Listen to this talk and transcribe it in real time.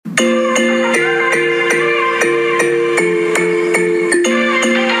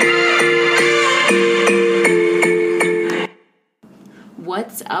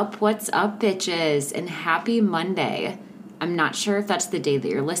What's up, bitches? And happy Monday. I'm not sure if that's the day that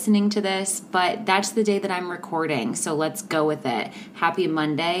you're listening to this, but that's the day that I'm recording, so let's go with it. Happy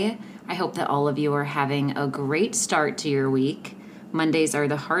Monday. I hope that all of you are having a great start to your week. Mondays are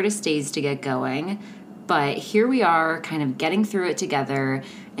the hardest days to get going, but here we are kind of getting through it together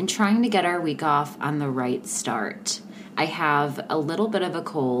and trying to get our week off on the right start. I have a little bit of a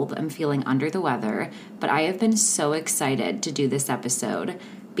cold. I'm feeling under the weather, but I have been so excited to do this episode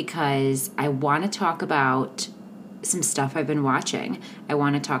because I want to talk about some stuff I've been watching. I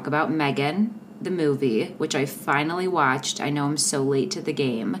want to talk about Megan, the movie, which I finally watched. I know I'm so late to the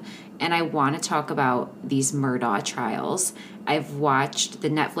game. And I want to talk about these Murdaugh trials. I've watched the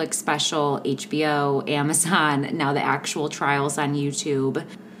Netflix special, HBO, Amazon, now the actual trials on YouTube.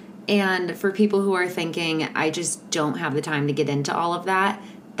 And for people who are thinking, I just don't have the time to get into all of that,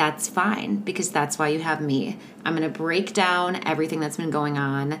 that's fine, because that's why you have me. I'm going to break down everything that's been going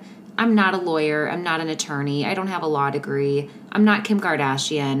on. I'm not a lawyer. I'm not an attorney. I don't have a law degree. I'm not Kim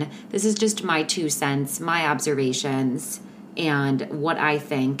Kardashian. This is just my 2 cents, my observations, and what I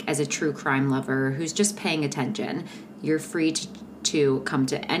think as a true crime lover who's just paying attention. You're free to come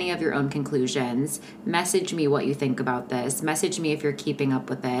to any of your own conclusions. Message me what you think about this. Message me if you're keeping up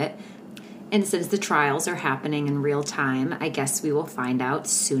with it. And since the trials are happening in real time, I guess we will find out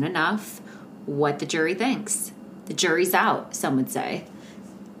soon enough what the jury thinks. The jury's out, some would say.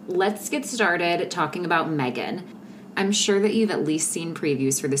 Let's get started talking about Megan. I'm sure that you've at least seen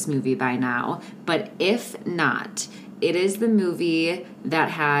previews for this movie by now, but if not, it is the movie that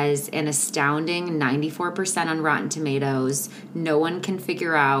has an astounding 94% on Rotten Tomatoes. No one can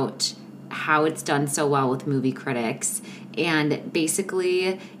figure out how it's done so well with movie critics. And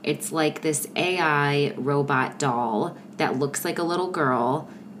basically, it's like this AI robot doll that looks like a little girl.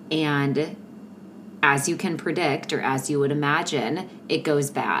 And as you can predict, or as you would imagine, it goes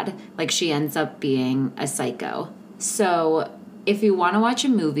bad. Like, she ends up being a psycho. So if you want to watch a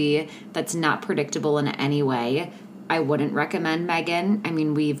movie that's not predictable in any way, I wouldn't recommend Megan. I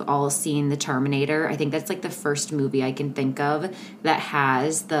mean, we've all seen The Terminator. I think that's like the first movie I can think of that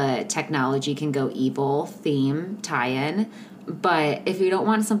has the technology can go evil theme tie-in. But if you don't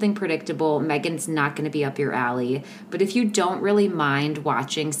want something predictable, Megan's not going to be up your alley. But if you don't really mind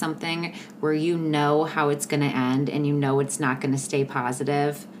watching something where you know how it's going to end and you know it's not going to stay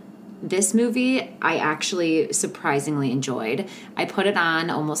positive, this movie I actually surprisingly enjoyed. I put it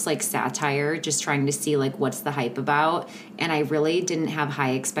on almost like satire, just trying to see like what's the hype about, and I really didn't have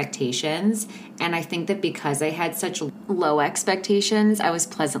high expectations. And I think that because I had such low expectations, I was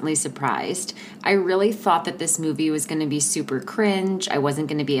pleasantly surprised. I really thought that this movie was going to be super cringe. I wasn't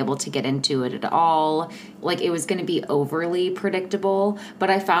going to be able to get into it at all. Like, it was going to be overly predictable,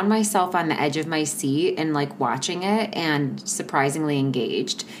 but I found myself on the edge of my seat and like watching it and surprisingly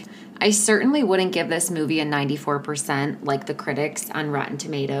engaged. I certainly wouldn't give this movie a 94% like the critics on Rotten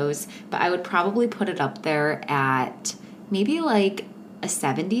Tomatoes, but I would probably put it up there at maybe like a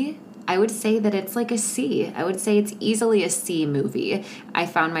 70. I would say that it's like a C. I would say it's easily a C movie. I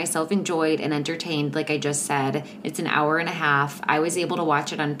found myself enjoyed and entertained, like I just said. It's an hour and a half. I was able to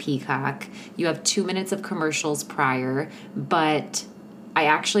watch it on Peacock. You have 2 minutes of commercials prior, but I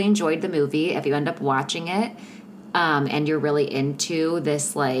actually enjoyed the movie. If you end up watching it and you're really into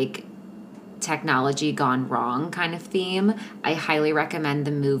this like technology gone wrong kind of theme, I highly recommend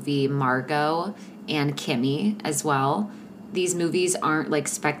the movie Murdaugh and Kimmy as well. These movies aren't like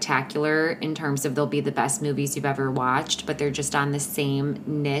spectacular in terms of they'll be the best movies you've ever watched, but they're just on the same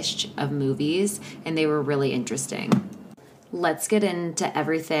niche of movies, and they were really interesting. Let's get into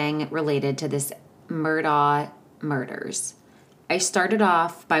everything related to this Murdaugh murders. I started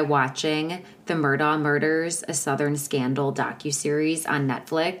off by watching the Murdaugh Murders, a Southern Scandal docuseries on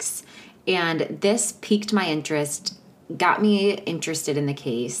Netflix, and this piqued my interest, got me interested in the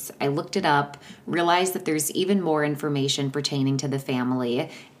case. I looked it up, realized that there's even more information pertaining to the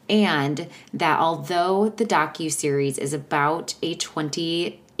family, and that although the docuseries is about a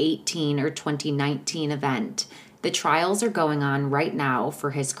 2018 or 2019 event, the trials are going on right now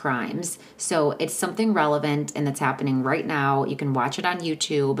for his crimes. So it's something relevant and that's happening right now. You can watch it on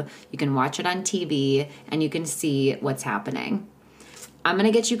YouTube, you can watch it on TV, and you can see what's happening. I'm going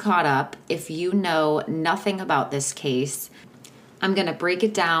to get you caught up. If you know nothing about this case, I'm going to break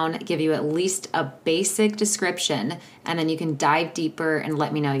it down, give you at least a basic description, and then you can dive deeper and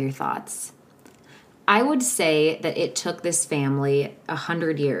let me know your thoughts. I would say that it took this family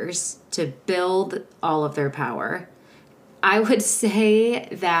 100 years to build all of their power. I would say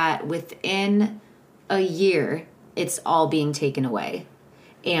that within a year, it's all being taken away.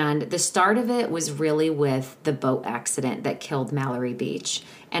 And the start of it was really with the boat accident that killed Mallory Beach.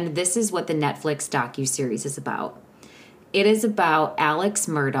 And this is what the Netflix docuseries is about. It is about Alex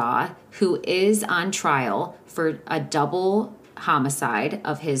Murdaugh, who is on trial for a double homicide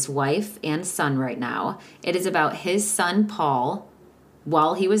of his wife and son right now. It is about his son, Paul,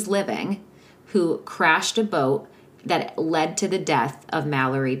 while he was living, who crashed a boat that led to the death of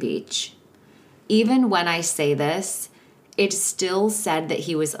Mallory Beach. Even when I say this, it's still said that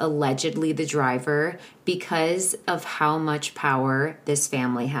he was allegedly the driver because of how much power this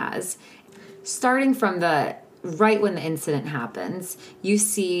family has. Starting from right when the incident happens, you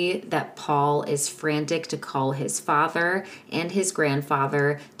see that Paul is frantic to call his father and his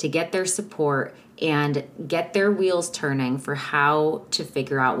grandfather to get their support and get their wheels turning for how to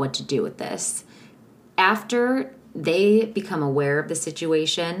figure out what to do with this. After they become aware of the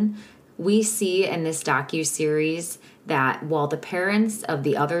situation, we see in this docuseries that while the parents of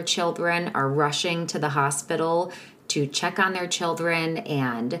the other children are rushing to the hospital to check on their children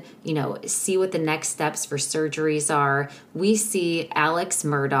and, see what the next steps for surgeries are, we see Alex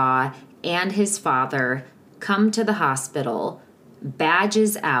Murdaugh and his father come to the hospital,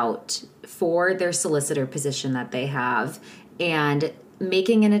 badges out for their solicitor position that they have, and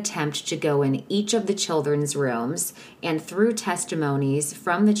making an attempt to go in each of the children's rooms, and through testimonies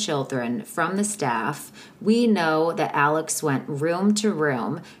from the children, from the staff, we know that Alex went room to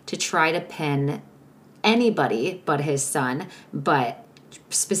room to try to pin anybody but his son, but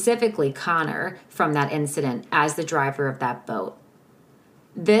specifically Connor, from that incident as the driver of that boat.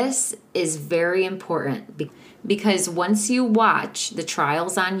 This is very important because once you watch the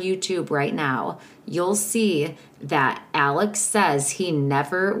trials on YouTube right now, you'll see that Alex says he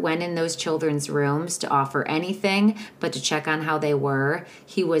never went in those children's rooms to offer anything but to check on how they were.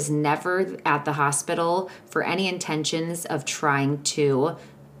 He was never at the hospital for any intentions of trying to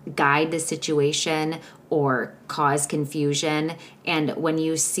guide the situation or cause confusion. And when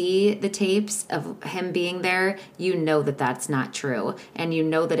you see the tapes of him being there, you know that that's not true. And you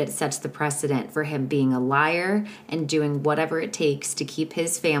know that it sets the precedent for him being a liar and doing whatever it takes to keep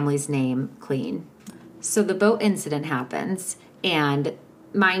his family's name clean. So the boat incident happens, and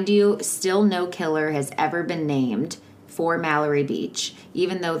mind you, still no killer has ever been named for Mallory Beach,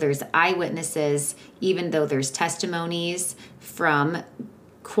 even though there's eyewitnesses, even though there's testimonies from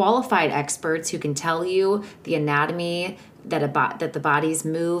qualified experts who can tell you the anatomy, that the bodies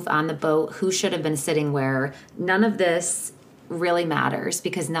move on the boat, who should have been sitting where. None of this really matters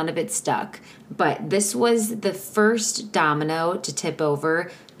because none of it stuck. But this was the first domino to tip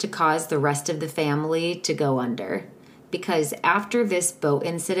over to cause the rest of the family to go under. Because after this boat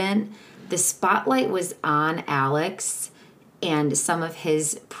incident, the spotlight was on Alex and some of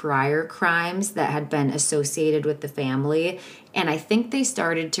his prior crimes that had been associated with the family. And I think they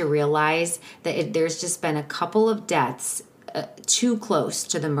started to realize that there's just been a couple of deaths too close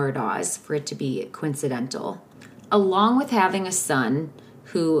to the Murdaughs for it to be coincidental. Along with having a son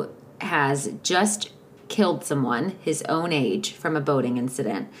who has just killed someone his own age from a boating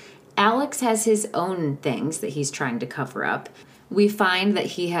incident, Alex has his own things that he's trying to cover up. We find that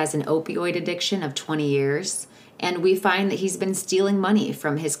he has an opioid addiction of 20 years. And we find that he's been stealing money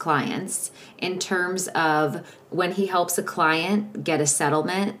from his clients in terms of when he helps a client get a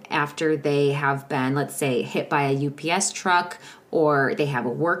settlement after they have been, let's say, hit by a UPS truck, or they have a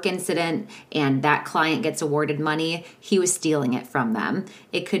work incident and that client gets awarded money, he was stealing it from them.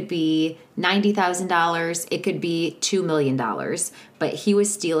 It could be $90,000, it could be $2 million, but he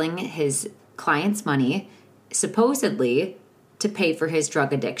was stealing his client's money, supposedly, to pay for his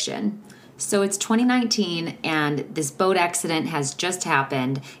drug addiction. So it's 2019 and this boat accident has just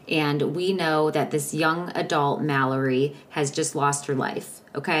happened, and we know that this young adult Mallory has just lost her life,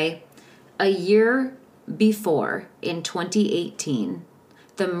 okay? A year before, in 2018,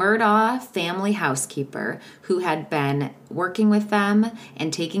 the Murdaugh family housekeeper, who had been working with them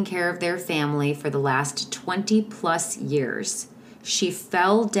and taking care of their family for the last 20 plus years, she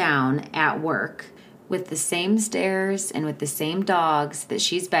fell down at work with the same stairs and with the same dogs that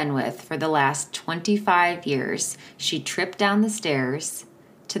she's been with for the last 25 years. She tripped down the stairs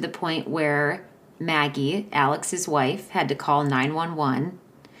to the point where Maggie, Alex's wife, had to call 911.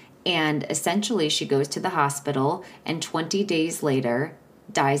 And essentially she goes to the hospital and 20 days later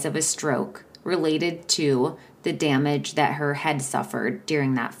dies of a stroke related to the damage that her head suffered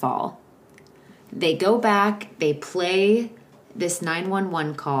during that fall. They go back, they play this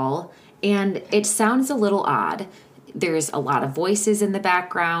 911 call, and it sounds a little odd. There's a lot of voices in the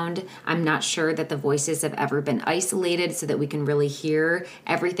background. I'm not sure that the voices have ever been isolated so that we can really hear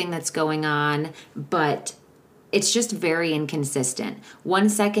everything that's going on. But it's just very inconsistent. One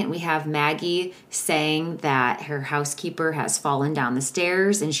second we have Maggie saying that her housekeeper has fallen down the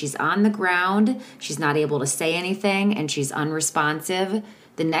stairs and she's on the ground. She's not able to say anything and she's unresponsive.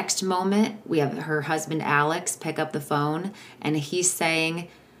 The next moment we have her husband Alex pick up the phone and he's saying,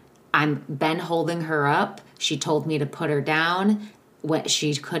 I've been holding her up. She told me to put her down when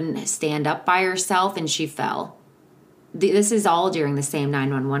she couldn't stand up by herself and she fell. This is all during the same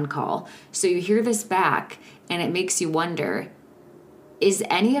 911 call. So you hear this back and it makes you wonder, is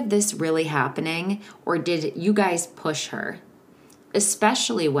any of this really happening or did you guys push her?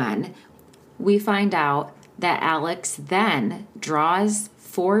 Especially when we find out that Alex then draws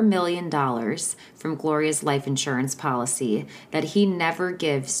 $4 million from Gloria's life insurance policy that he never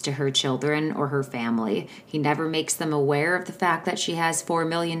gives to her children or her family. He never makes them aware of the fact that she has $4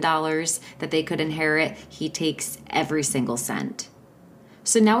 million that they could inherit. He takes every single cent.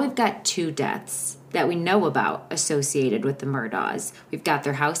 So now we've got 2 deaths that we know about associated with the Murdaughs. We've got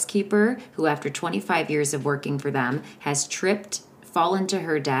their housekeeper, who after 25 years of working for them has tripped, fallen to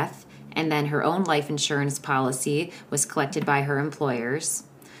her death, and then her own life insurance policy was collected by her employers.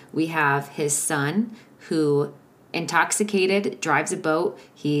 We have his son, who intoxicated, drives a boat.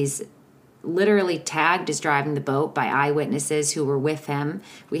 He's literally tagged as driving the boat by eyewitnesses who were with him.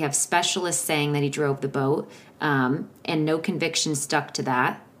 We have specialists saying that he drove the boat, and no conviction stuck to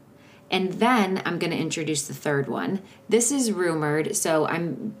that. And then I'm going to introduce the third one. This is rumored, so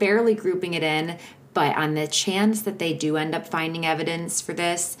I'm barely grouping it in, but on the chance that they do end up finding evidence for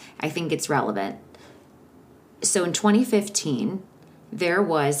this, I think it's relevant. So in 2015, there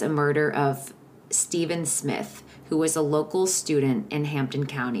was a murder of Stephen Smith, who was a local student in Hampton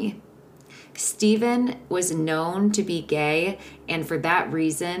County. Stephen was known to be gay, and for that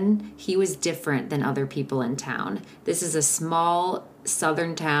reason, he was different than other people in town. This is a small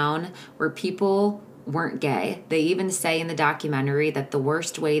southern town where people weren't gay. They even say in the documentary that the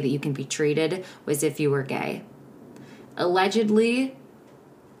worst way that you can be treated was if you were gay. Allegedly,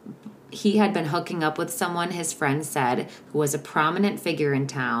 he had been hooking up with someone his friend said who was a prominent figure in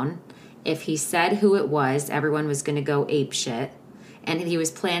town. If he said who it was, everyone was going to go apeshit. And he was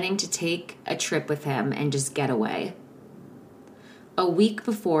planning to take a trip with him and just get away. A week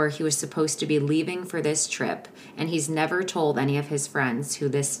before he was supposed to be leaving for this trip, and he's never told any of his friends who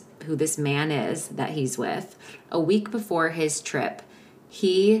this man is that he's with. A week before his trip,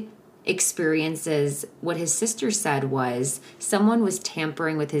 he experiences what his sister said was someone was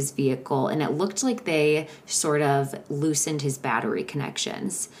tampering with his vehicle, and it looked like they sort of loosened his battery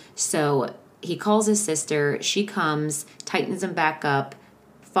connections. So he calls his sister, she comes, tightens him back up,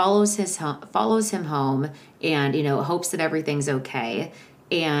 follows him home, and hopes that everything's okay.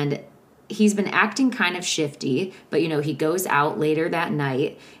 And he's been acting kind of shifty, but he goes out later that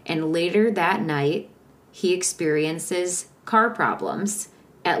night, and later that night he experiences car problems.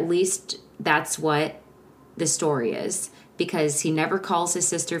 At least that's what the story is, because he never calls his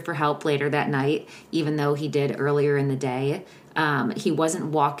sister for help later that night, even though he did earlier in the day. He wasn't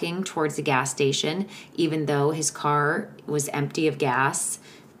walking towards the gas station, even though his car was empty of gas,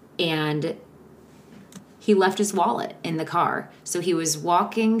 and he left his wallet in the car. So he was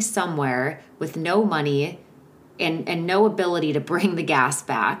walking somewhere with no money and no ability to bring the gas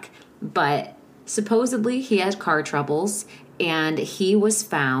back. But supposedly he had car troubles, and he was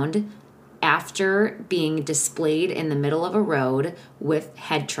found after being displayed in the middle of a road with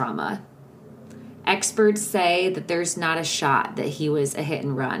head trauma. Experts say that there's not a shot that he was a hit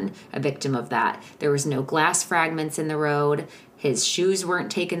and run, a victim of that. There was no glass fragments in the road. His shoes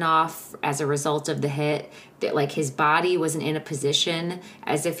weren't taken off as a result of the hit. Like, his body wasn't in a position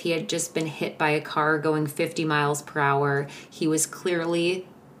as if he had just been hit by a car going 50 miles per hour. He was clearly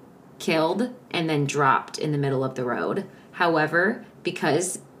killed and then dropped in the middle of the road. However,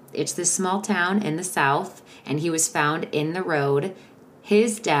 because it's this small town in the South and he was found in the road,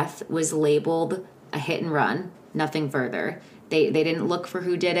 his death was labeled a hit and run, nothing further. They didn't look for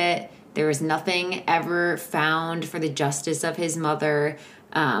who did it. There was nothing ever found for the justice of his mother.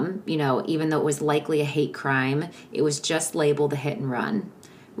 Even though it was likely a hate crime, it was just labeled a hit and run.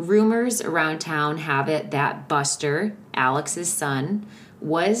 Rumors around town have it that Buster, Alex's son,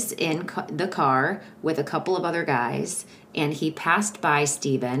 was in the car with a couple of other guys, and he passed by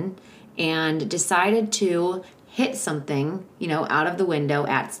Stephen and decided to hit something, out of the window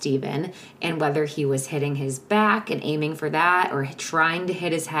at Stephen, and whether he was hitting his back and aiming for that or trying to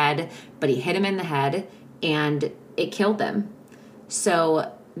hit his head, but he hit him in the head and it killed him.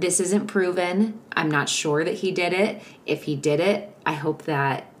 So this isn't proven. I'm not sure that he did it. If he did it, I hope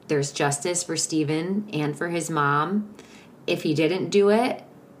that there's justice for Stephen and for his mom. If he didn't do it,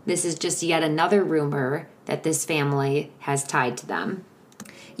 this is just yet another rumor that this family has tied to them.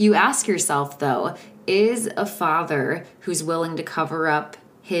 You ask yourself, though, is a father who's willing to cover up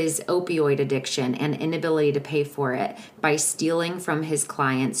his opioid addiction and inability to pay for it by stealing from his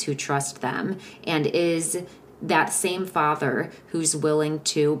clients who trust them, and is that same father who's willing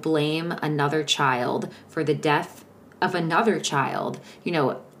to blame another child for the death of another child,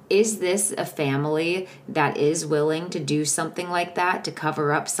 is this a family that is willing to do something like that to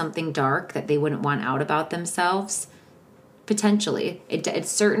cover up something dark that they wouldn't want out about themselves? Potentially. It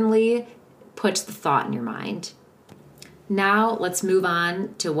certainly puts the thought in your mind. Now let's move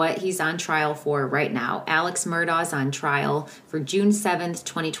on to what he's on trial for right now. Alex Murdaugh is on trial for June 7th,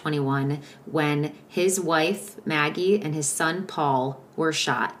 2021, when his wife, Maggie, and his son, Paul, were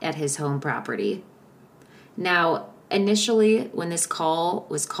shot at his home property. Now, initially, when this call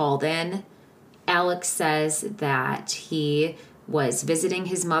was called in, Alex says that he was visiting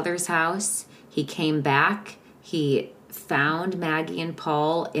his mother's house. He came back. He found Maggie and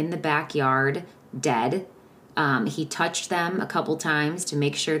Paul in the backyard, dead. He touched them a couple times to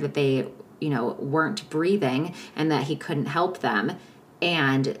make sure that they, weren't breathing and that he couldn't help them.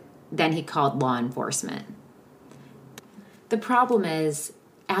 And then he called law enforcement. The problem is,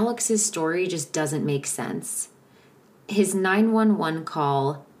 Alex's story just doesn't make sense. His 911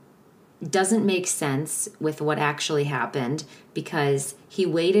 call doesn't make sense with what actually happened because he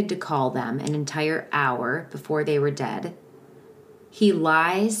waited to call them an entire hour before they were dead. He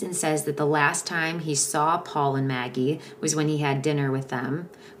lies and says that the last time he saw Paul and Maggie was when he had dinner with them,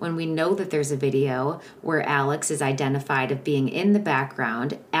 when we know that there's a video where Alex is identified of being in the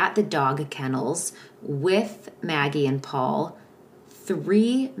background at the dog kennels with Maggie and Paul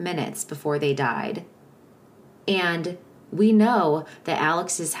 3 minutes before they died. And we know that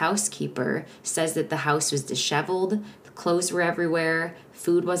Alex's housekeeper says that the house was disheveled, the clothes were everywhere,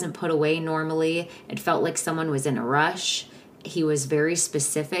 food wasn't put away normally, it felt like someone was in a rush. He was very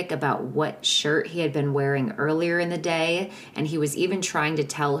specific about what shirt he had been wearing earlier in the day, and he was even trying to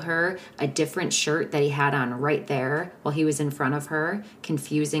tell her a different shirt that he had on right there while he was in front of her,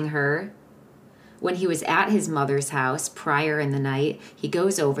 confusing her. When he was at his mother's house prior in the night, he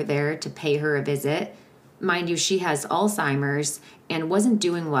goes over there to pay her a visit. Mind you, she has Alzheimer's and wasn't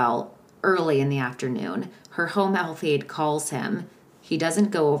doing well early in the afternoon. Her home health aide calls him. He doesn't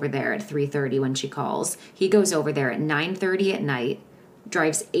go over there at 3:30 when she calls. He goes over there at 9:30 at night,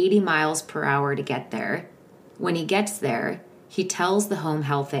 drives 80 miles per hour to get there. When he gets there, he tells the home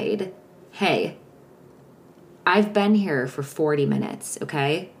health aide, "Hey, I've been here for 40 minutes,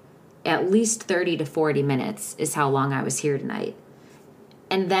 okay? At least 30 to 40 minutes is how long I was here tonight."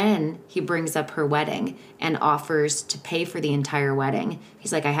 And then he brings up her wedding and offers to pay for the entire wedding.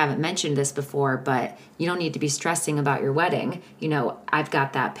 He's like, "I haven't mentioned this before, but you don't need to be stressing about your wedding. I've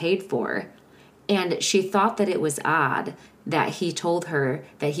got that paid for." And she thought that it was odd that he told her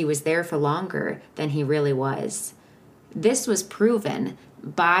that he was there for longer than he really was. This was proven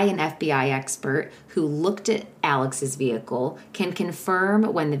by an FBI expert who looked at Alex's vehicle, can confirm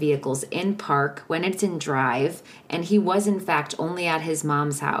when the vehicle's in park, when it's in drive, and he was in fact only at his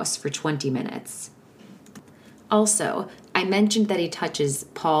mom's house for 20 minutes. Also, I mentioned that he touches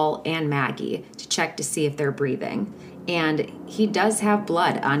Paul and Maggie to check to see if they're breathing. And he does have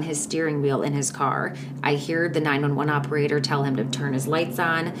blood on his steering wheel in his car. I hear the 911 operator tell him to turn his lights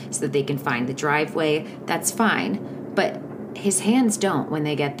on so that they can find the driveway. That's fine. But his hands don't when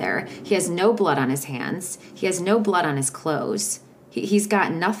they get there. He has no blood on his hands. He has no blood on his clothes. He's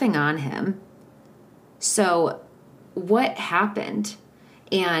got nothing on him. So what happened?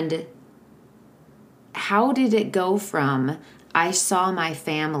 And how did it go from I saw my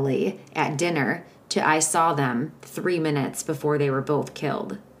family at dinner to I saw them 3 minutes before they were both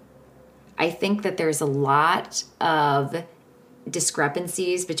killed? I think that there's a lot of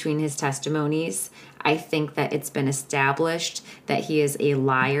discrepancies between his testimonies. I think that it's been established that he is a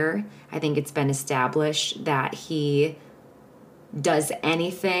liar. I think it's been established that he does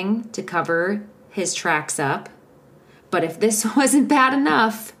anything to cover his tracks up. But if this wasn't bad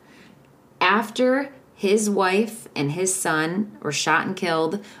enough, after his wife and his son were shot and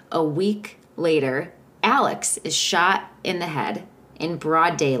killed, a week later, Alex is shot in the head in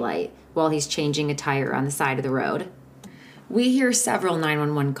broad daylight while he's changing a tire on the side of the road. We hear several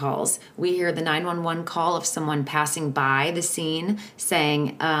 911 calls. We hear the 911 call of someone passing by the scene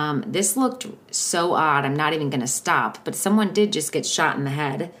saying, this looked so odd, I'm not even going to stop. But someone did just get shot in the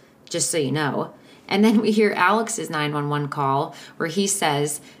head, just so you know. And then we hear Alex's 911 call where he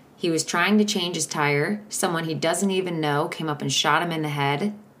says he was trying to change his tire. Someone he doesn't even know came up and shot him in the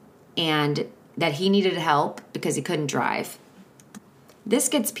head, and that he needed help because he couldn't drive. This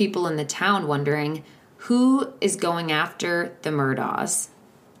gets people in the town wondering, Who is going after the Murdaughs?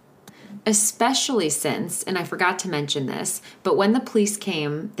 Especially since, and I forgot to mention this, but when the police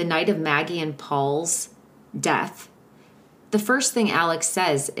came the night of Maggie and Paul's death, the first thing Alex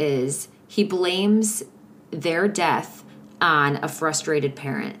says is he blames their death on a frustrated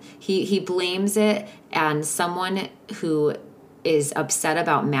parent. He blames it on someone who is upset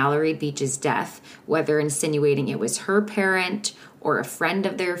about Mallory Beach's death, whether insinuating it was her parent or a friend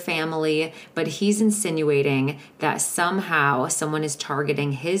of their family, but he's insinuating that somehow someone is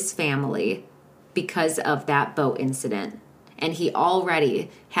targeting his family because of that boat incident. And he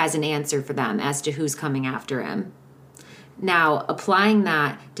already has an answer for them as to who's coming after him. Now, applying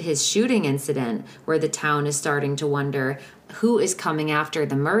that to his shooting incident, where the town is starting to wonder who is coming after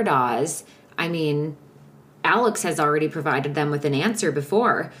the Murdaughs, I mean, Alex has already provided them with an answer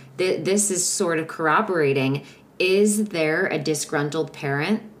before. This is sort of corroborating. Is there a disgruntled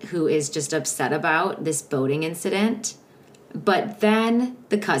parent who is just upset about this boating incident? But then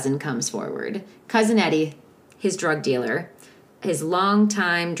the cousin comes forward. Cousin Eddie, his drug dealer, his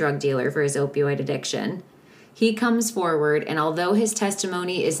longtime drug dealer for his opioid addiction. He comes forward, and although his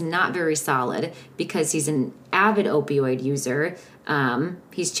testimony is not very solid because he's an avid opioid user,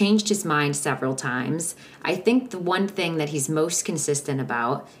 he's changed his mind several times. I think the one thing that he's most consistent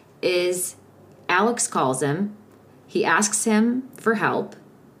about is Alex calls him, he asks him for help,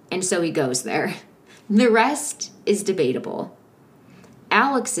 and so he goes there. The rest is debatable.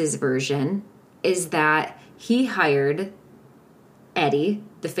 Alex's version is that he hired Eddie,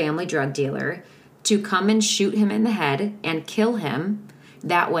 the family drug dealer, to come and shoot him in the head and kill him.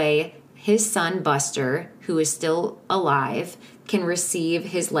 That way, his son, Buster, who is still alive, can receive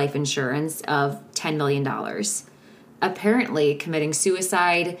his life insurance of $10 million. Apparently, committing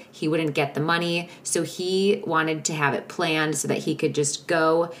suicide, he wouldn't get the money, so he wanted to have it planned so that he could just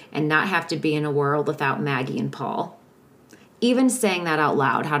go and not have to be in a world without Maggie and Paul. Even saying that out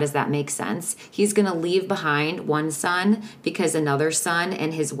loud, how does that make sense? He's going to leave behind one son because another son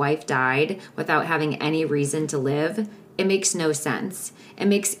and his wife died without having any reason to live. It makes no sense. It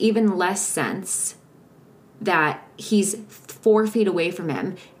makes even less sense that he's 4 feet away from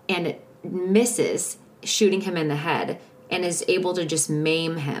him and misses shooting him in the head and is able to just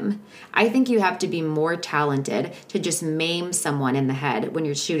maim him. I think you have to be more talented to just maim someone in the head when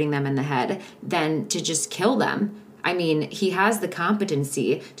you're shooting them in the head than to just kill them. I mean, he has the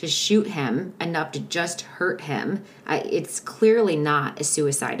competency to shoot him enough to just hurt him. It's clearly not a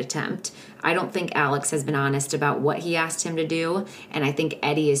suicide attempt. I don't think Alex has been honest about what he asked him to do, and I think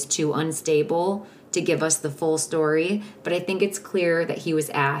Eddie is too unstable to give us the full story, but I think it's clear that he was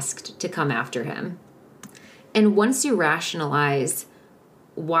asked to come after him. And once you rationalize,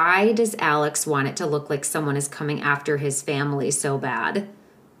 why does Alex want it to look like someone is coming after his family so bad?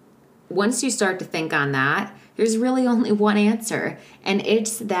 Once you start to think on that, there's really only one answer, and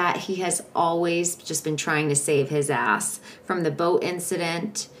it's that he has always just been trying to save his ass. From the boat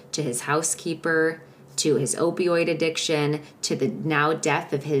incident, to his housekeeper, to his opioid addiction, to the now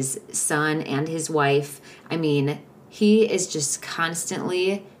death of his son and his wife. I mean, he is just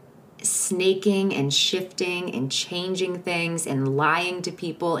constantly snaking and shifting and changing things and lying to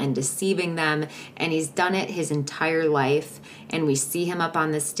people and deceiving them, and he's done it his entire life. And we see him up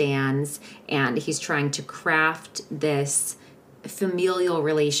on the stands, and he's trying to craft this familial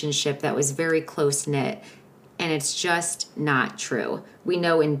relationship that was very close-knit, and it's just not true. We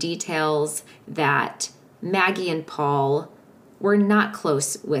know in details that Maggie and Paul were not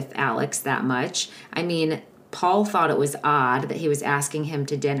close with Alex that much. I mean, Paul thought it was odd that he was asking him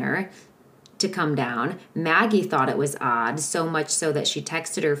to dinner to come down. Maggie thought it was odd, so much so that she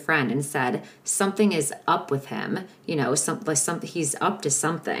texted her friend and said, something is up with him. You know, he's up to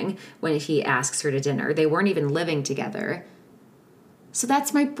something when he asks her to dinner. They weren't even living together. So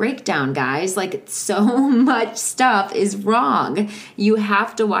that's my breakdown, guys. Like, so much stuff is wrong. You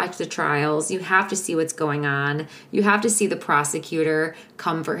have to watch the trials. You have to see what's going on. You have to see the prosecutor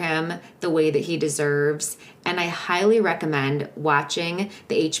come for him the way that he deserves. And I highly recommend watching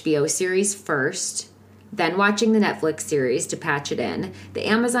the HBO series first, then watching the Netflix series to patch it in. The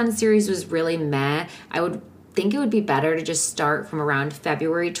Amazon series was really meh. I would think it would be better to just start from around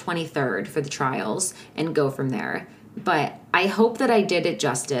February 23rd for the trials and go from there. But I hope that I did it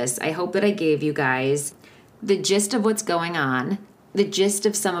justice. I hope that I gave you guys the gist of what's going on, the gist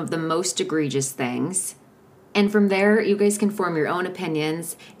of some of the most egregious things. And from there, you guys can form your own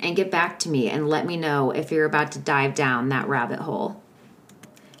opinions and get back to me and let me know if you're about to dive down that rabbit hole.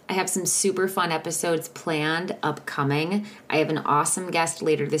 I have some super fun episodes planned upcoming. I have an awesome guest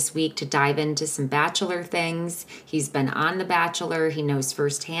later this week to dive into some Bachelor things. He's been on The Bachelor. He knows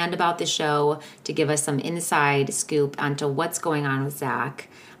firsthand about the show to give us some inside scoop onto what's going on with Zach.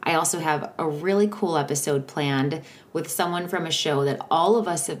 I also have a really cool episode planned with someone from a show that all of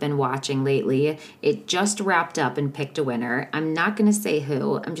us have been watching lately. It just wrapped up and picked a winner. I'm not going to say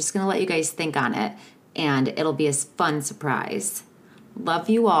who. I'm just going to let you guys think on it, and it'll be a fun surprise. Love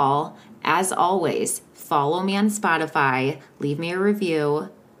you all. As always, follow me on Spotify. Leave me a review.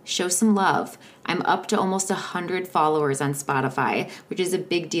 Show some love. I'm up to almost 100 followers on Spotify, which is a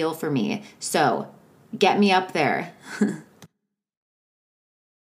big deal for me. So get me up there.